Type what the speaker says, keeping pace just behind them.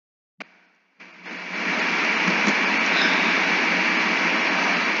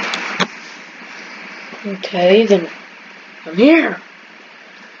Okay, then I'm here.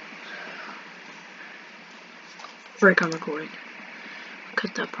 Frick, I'm recording.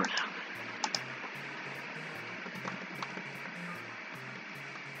 Cut that part out.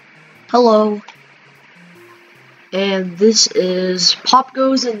 Hello. And this is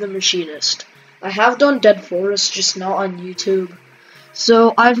POPGOES and the Machinist. I have done Dead Forest, just not on YouTube.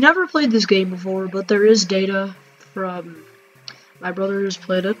 So, I've never played this game before, but there is data from my brother who's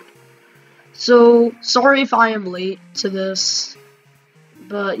played it. So, sorry if I am late to this.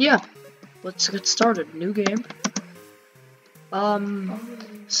 But yeah, let's get started. New game.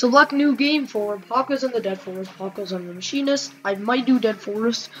 Select new game for POPGOES and the Dead Forest, POPGOES and the Machinist. I might do Dead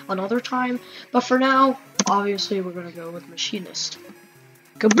Forest another time, but for now, obviously we're gonna go with Machinist.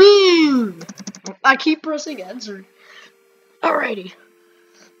 Kaboom! I keep pressing enter. Alrighty.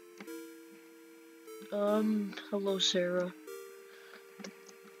 Hello Sarah.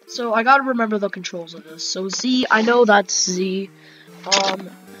 So I gotta remember the controls of this. So Z, I know that's Z.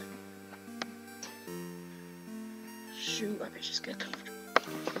 Shoot, let me just get comfortable.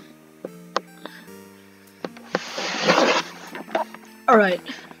 Alright,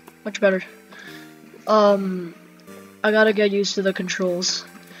 much better. I gotta get used to the controls.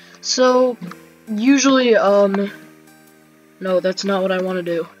 So, usually, no, that's not what I want to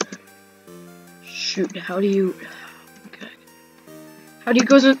do. Shoot, how do you, okay. How do you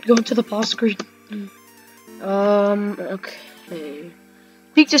go into the pause screen? Okay.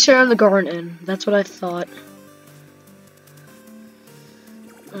 Peek to share in the garden, that's what I thought.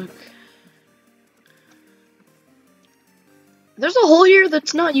 Okay. There's a hole here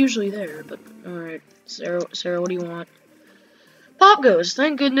that's not usually there, but alright. Sarah, what do you want? POPGOES,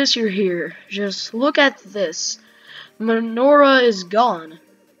 thank goodness you're here. Just look at this. Menorah is gone.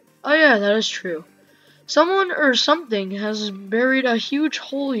 Oh yeah, that is true. Someone or something has buried a huge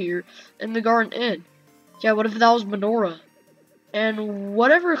hole here in the Garden Inn. Yeah, what if that was Menorah? And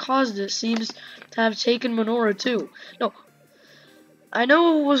whatever caused it seems to have taken Menorah too. No, I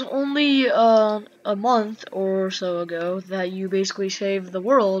know it was only a month or so ago that you basically saved the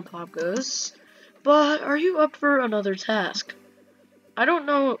world, POPGOES, but are you up for another task? I don't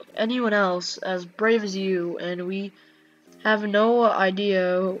know anyone else as brave as you, and we have no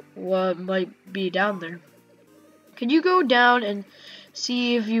idea what might be down there. Can you go down and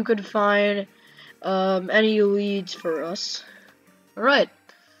see if you could find any leads for us? Alright.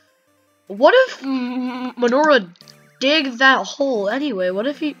 What if Menorah dig that hole anyway? What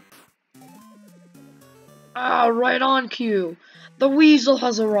if he... Ah, right on cue. The weasel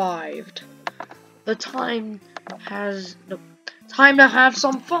has arrived. The time has... No, time to have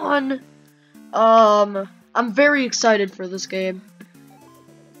some fun. I'm very excited for this game.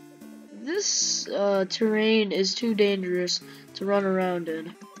 This terrain is too dangerous to run around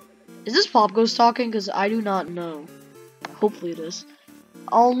in. Is this POPGOES talking? Because I do not know. Hopefully it is.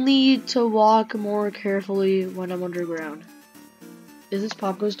 I'll need to walk more carefully when I'm underground. Is this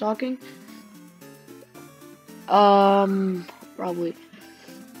POPGOES talking? Probably.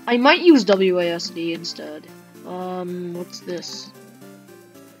 I might use WASD instead. What's this?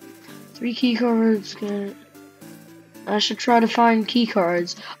 3 key cards. I should try to find key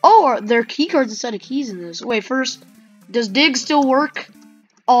cards. Oh, there are key cards instead of keys in this. Wait, first, does dig still work?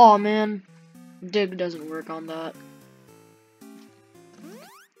 Oh man, dig doesn't work on that.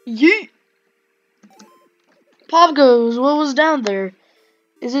 Yeet! POPGOES, what was down there?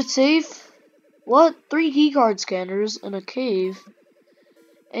 Is it safe? What? 3 keycard scanners in a cave?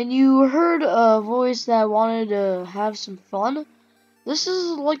 And you heard a voice that wanted to have some fun? This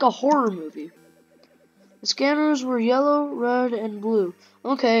is like a horror movie. The scanners were yellow, red, and blue.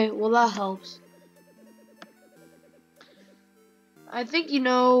 Okay, well that helps. I think you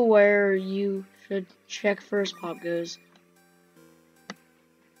know where you should check first, POPGOES.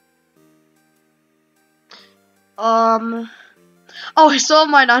 Oh, I still have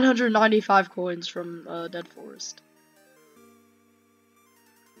my 995 coins from Dead Forest.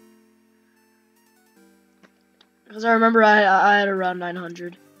 Because I remember I had around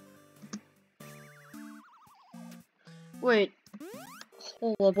 900. Wait.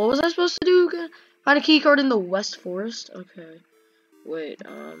 Hold up, what was I supposed to do again? Find a keycard in the West Forest? Okay. Wait,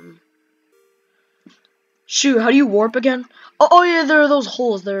 shoot, how do you warp again? Oh yeah, there are those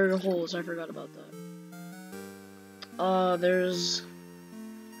holes. There are holes. I forgot about that. There's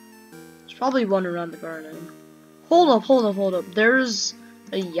probably one around the garden. Hold up. There's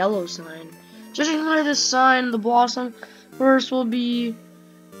a yellow sign. Judging by this sign, the blossom first will be,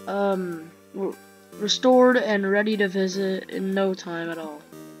 restored and ready to visit in no time at all.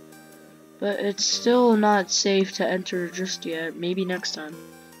 But it's still not safe to enter just yet. Maybe next time.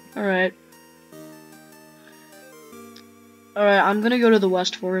 Alright. Alright, I'm gonna go to the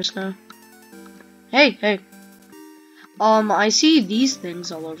West Forest now. Hey, hey. I see these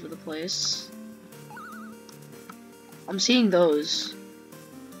things all over the place. I'm seeing those.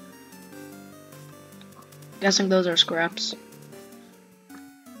 Guessing those are scraps.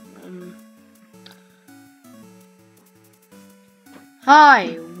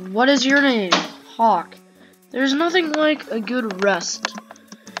 Hi, what is your name? Hawk. There's nothing like a good rest.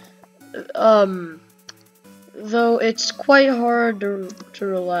 Though it's quite hard to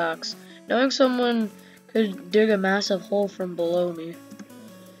relax, knowing someone could dig a massive hole from below me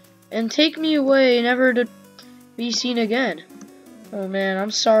and take me away, never to be seen again. Oh man,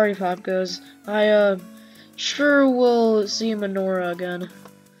 I'm sorry, POPGOES. I sure will see Menorah again.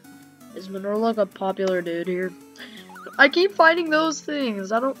 Is Menorah like a popular dude here? I keep finding those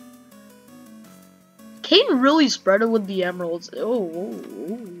things. I don't. Kane really spread it with the emeralds. Oh,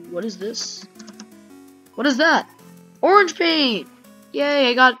 what is this? What is that? Orange paint! Yay,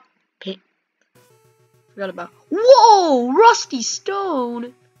 I got paint. Forgot about. Whoa! Rusty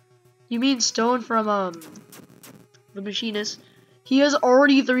stone! You mean stone from, the machinist? He has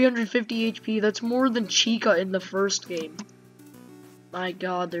already 350 HP. That's more than Chica in the first game. My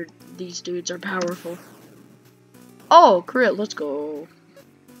god, these dudes are powerful. Oh, crit, let's go.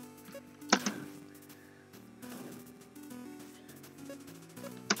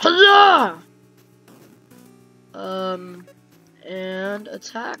 Huzzah! And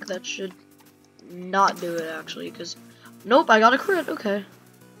attack. That should not do it, actually, because... Nope, I got a crit, okay.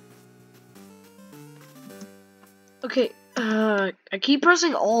 Okay, I keep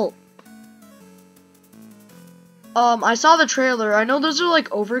pressing Alt. I saw the trailer. I know those are, like,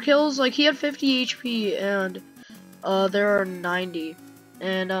 overkills. Like, he had 50 HP, and, there are 90.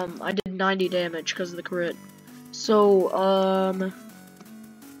 And, I did 90 damage because of the crit. So,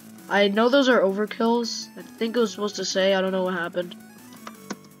 I know those are overkills. I think it was supposed to say. I don't know what happened.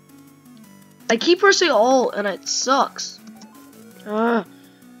 I keep pressing Alt, and it sucks.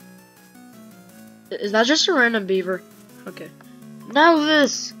 Is that just a random beaver? Okay. Now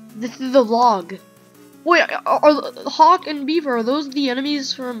this is the vlog. Wait, are Hawk and Beaver, are those the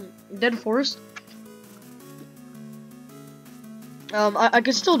enemies from Dead Forest? I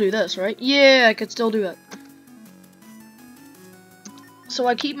could still do this, right? Yeah, I could still do it. So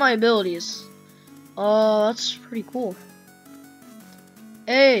I keep my abilities. That's pretty cool.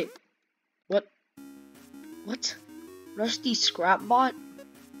 Hey! What? Rusty Scrap Bot?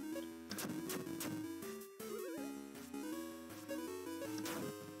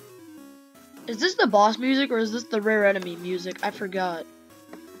 Is this the boss music or is this the rare enemy music? I forgot.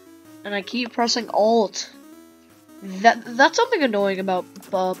 And I keep pressing Alt. That's something annoying about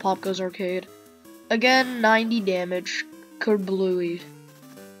POPGOES Arcade. Again, 90 damage. Kerblooey.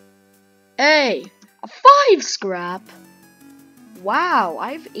 Hey! A 5 scrap! Wow,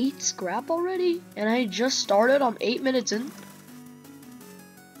 I have 8 scrap already? And I just started, I'm 8 minutes in.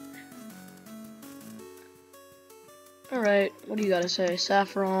 Alright, what do you gotta say?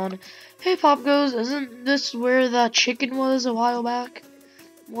 Saffron. Hey POPGOES, isn't this where that chicken was a while back?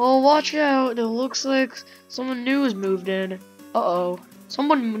 Well, watch out, it looks like someone new has moved in. Uh-oh.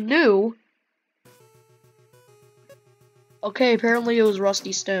 Someone new? Okay, apparently it was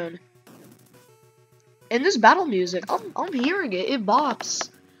Rusty Stone. And this battle music, I'm hearing it. It bops.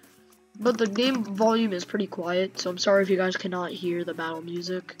 But the game volume is pretty quiet, so I'm sorry if you guys cannot hear the battle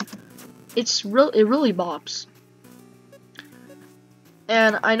music. It really bops.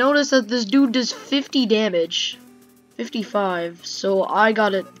 And I noticed that this dude does 50 damage. 55, so I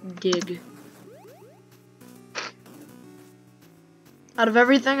gotta dig. Out of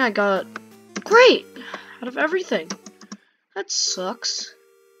everything, I got... Great! Out of everything. That sucks.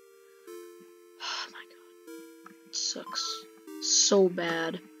 Sucks so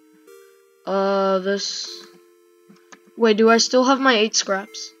bad. This. Wait, do I still have my 8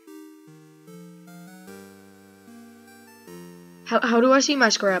 scraps? How do I see my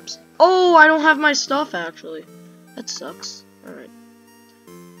scraps? Oh, I don't have my stuff actually. That sucks. Alright.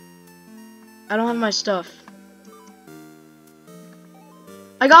 I don't have my stuff.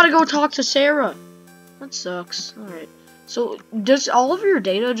 I gotta go talk to Sarah. That sucks. Alright. So, does all of your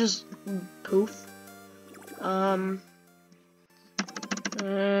data just poof? I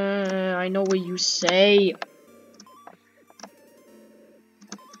know what you say.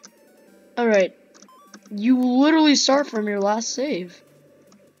 Alright. You literally start from your last save.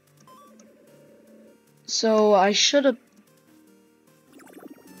 So, I should have...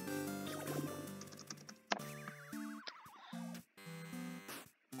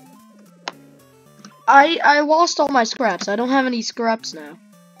 I lost all my scraps. I don't have any scraps now.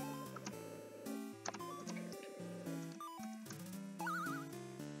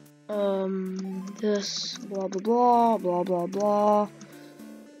 this, blah blah blah, blah blah blah.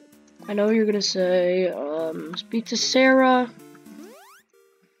 I know you're gonna say, speak to Sarah.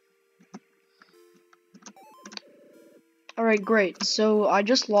 Alright, great. So I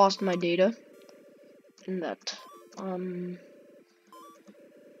just lost my data in that.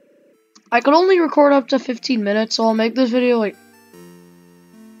 I could only record up to 15 minutes, so I'll make this video like,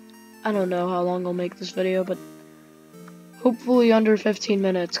 I don't know how long I'll make this video, but hopefully under 15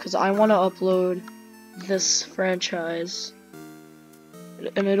 minutes, because I want to upload this franchise.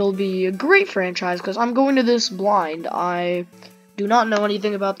 And it'll be a great franchise, because I'm going to this blind. I do not know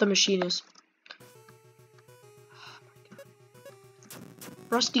anything about the machinist.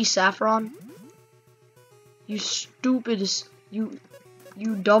 Rusty Saffron? You stupid, you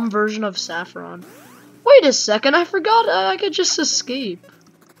dumb version of Saffron. Wait a second, I forgot I could just escape.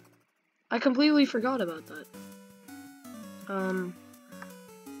 I completely forgot about that.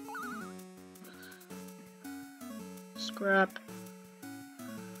 Scrap.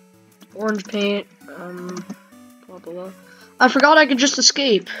 Orange paint, blah blah blah. I forgot I could just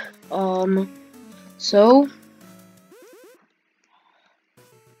escape. So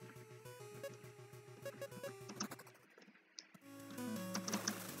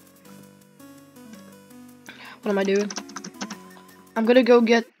what am I doing? I'm gonna go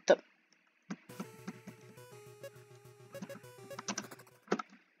get the...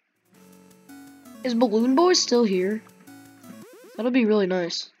 Is Balloon Boy still here? That'll be really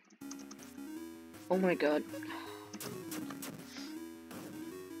nice. Oh my god.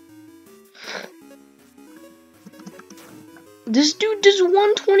 This dude does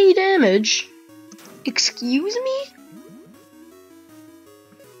 120 damage. Excuse me?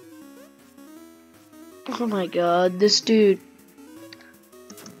 Oh my god, this dude.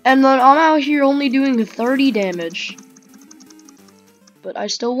 And then I'm out here only doing 30 damage. But I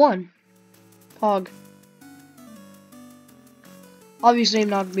still won. Pog. Obviously, I'm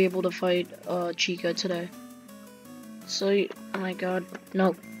not gonna be able to fight Chica today. So, oh my god,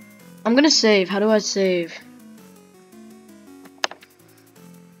 no. I'm gonna save. How do I save?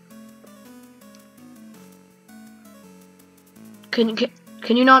 Can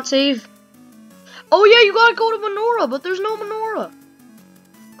you not save? Oh yeah, you gotta go to Menorah, but there's no Menorah.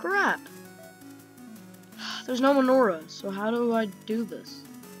 Crap. There's no Menorah. So how do I do this?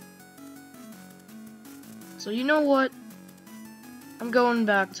 So you know what? I'm going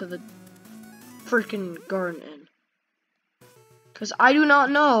back to the freaking Garden Inn. Because I do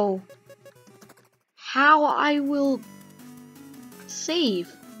not know how I will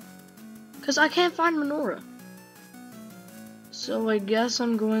save. Because I can't find Menorah. So I guess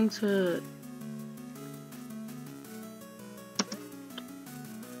I'm going to...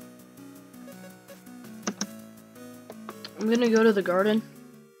 I'm gonna go to the garden.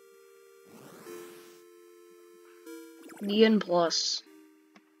 The N plus.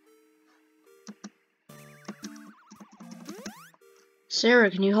 Sarah,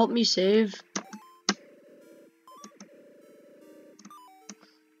 can you help me save?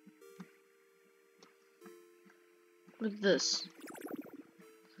 Look at this.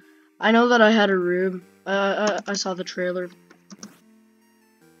 I know that I had a room. I saw the trailer.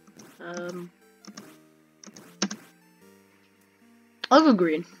 I'll go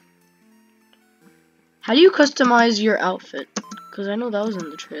green. How do you customize your outfit? Because I know that was in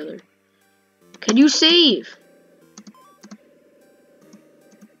the trailer. Can you save?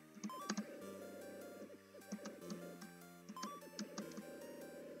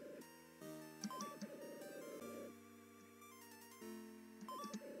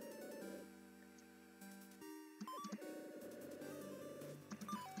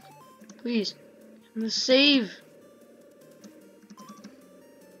 Please. I'm gonna save.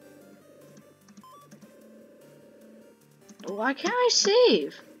 Why can't I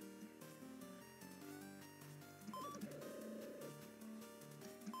save?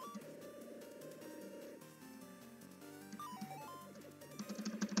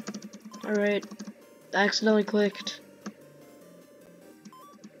 Alright. I accidentally clicked.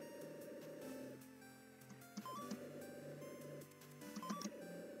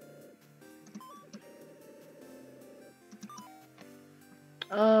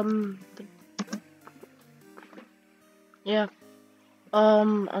 Yeah.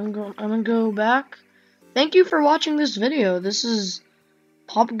 I'm gonna go back. Thank you for watching this video. This is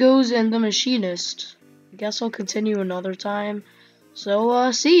POPGOES and the Machinist. I guess I'll continue another time.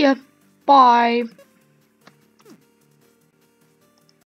 So, see ya. Bye.